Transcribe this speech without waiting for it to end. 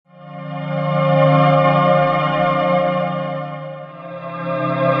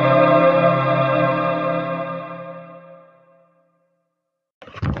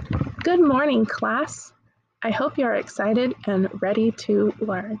morning, class. I hope you are excited and ready to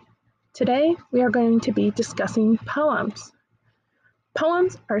learn. Today, we are going to be discussing poems.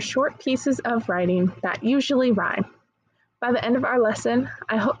 Poems are short pieces of writing that usually rhyme. By the end of our lesson,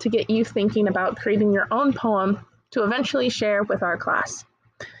 I hope to get you thinking about creating your own poem to eventually share with our class.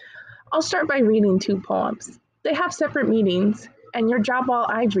 I'll start by reading two poems. They have separate meanings, and your job while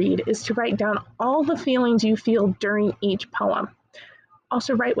I read is to write down all the feelings you feel during each poem.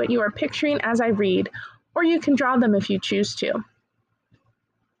 Also write what you are picturing as I read, or you can draw them if you choose to.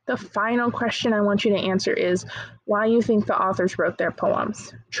 The final question I want you to answer is why you think the authors wrote their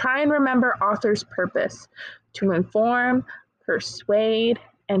poems. Try and remember author's purpose: to inform, persuade,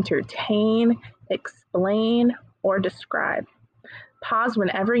 entertain, explain, or describe. Pause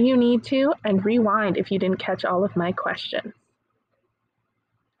whenever you need to and rewind if you didn't catch all of my questions.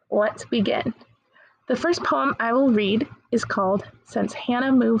 Let's begin. The first poem I will read is called Since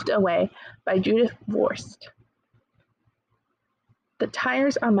Hannah Moved Away by Judith Vorst. The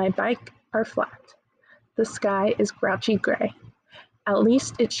tires on my bike are flat. The sky is grouchy gray. At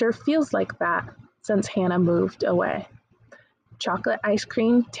least it sure feels like that since Hannah moved away. Chocolate ice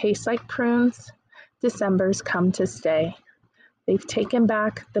cream tastes like prunes. December's come to stay. They've taken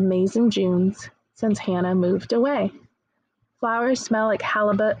back the Mays and Junes since Hannah moved away. Flowers smell like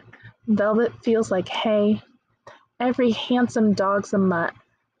halibut. Velvet feels like hay. Every handsome dog's a mutt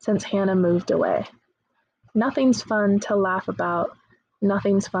since Hannah moved away. Nothing's fun to laugh about.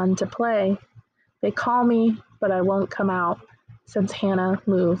 Nothing's fun to play. They call me, but I won't come out since Hannah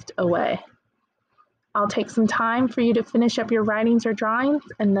moved away. I'll take some time for you to finish up your writings or drawings,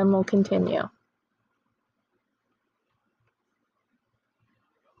 and then we'll continue.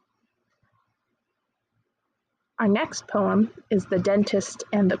 Our next poem is The Dentist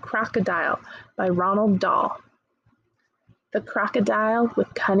and the Crocodile by Ronald Dahl. The crocodile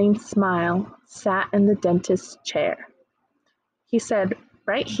with cunning smile sat in the dentist's chair. He said,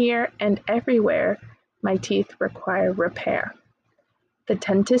 "Right here and everywhere, my teeth require repair." The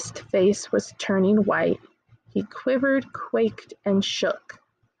dentist's face was turning white. He quivered, quaked, and shook.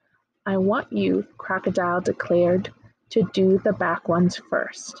 "I want you," Crocodile declared, "to do the back ones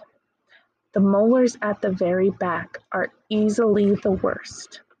first. The molars at the very back are easily the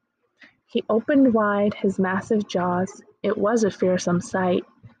worst." He opened wide his massive jaws. It was a fearsome sight.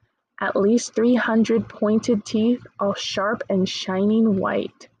 At least 300 pointed teeth, all sharp and shining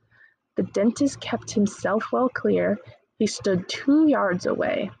white. The dentist kept himself well clear. He stood 2 yards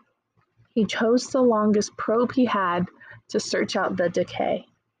away. He chose the longest probe he had to search out the decay.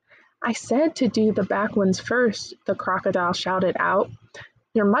 "I said to do the back ones first," the crocodile shouted out.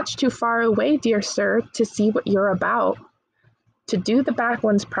 "You're much too far away, dear sir, to see what you're about. To do the back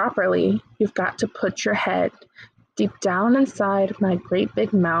ones properly, you've got to put your head deep down inside my great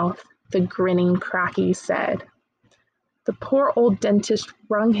big mouth," the grinning Crocky said. The poor old dentist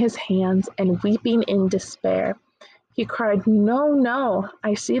wrung his hands and, weeping in despair, he cried, "No, no,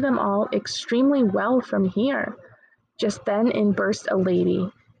 I see them all extremely well from here." Just then in burst a lady,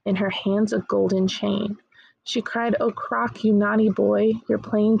 in her hands a golden chain. She cried, "Oh, Croc, you naughty boy, you're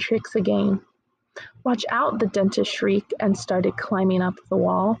playing tricks again." "Watch out," the dentist shrieked and started climbing up the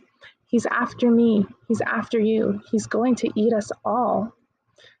wall. "He's after me, he's after you, he's going to eat us all."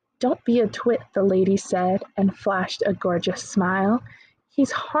 "Don't be a twit," the lady said, and flashed a gorgeous smile.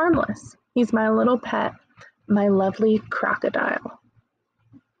 "He's harmless, he's my little pet, my lovely crocodile."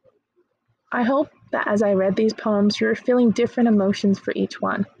 I hope that as I read these poems, you're feeling different emotions for each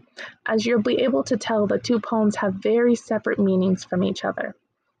one, as you'll be able to tell the two poems have very separate meanings from each other.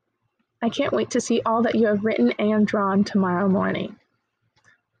 I can't wait to see all that you have written and drawn tomorrow morning.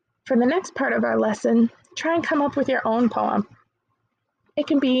 For the next part of our lesson, try and come up with your own poem. It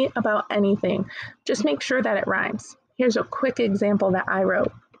can be about anything. Just make sure that it rhymes. Here's a quick example that I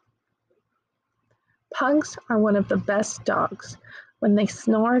wrote. Pugs are one of the best dogs. When they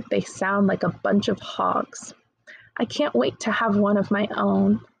snore, they sound like a bunch of hogs. I can't wait to have one of my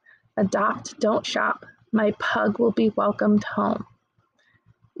own. Adopt, don't shop. My pug will be welcomed home.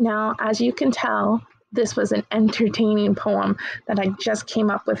 Now, as you can tell, this was an entertaining poem that I just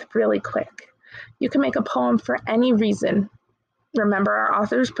came up with really quick. You can make a poem for any reason. Remember our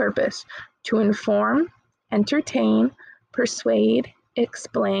author's purpose: to inform, entertain, persuade,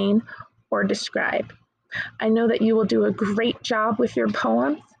 explain, or describe. I know that you will do a great job with your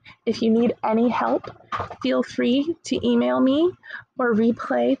poems. If you need any help, feel free to email me or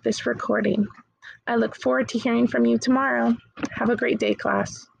replay this recording. I look forward to hearing from you tomorrow. Have a great day,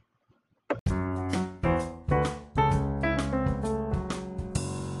 class.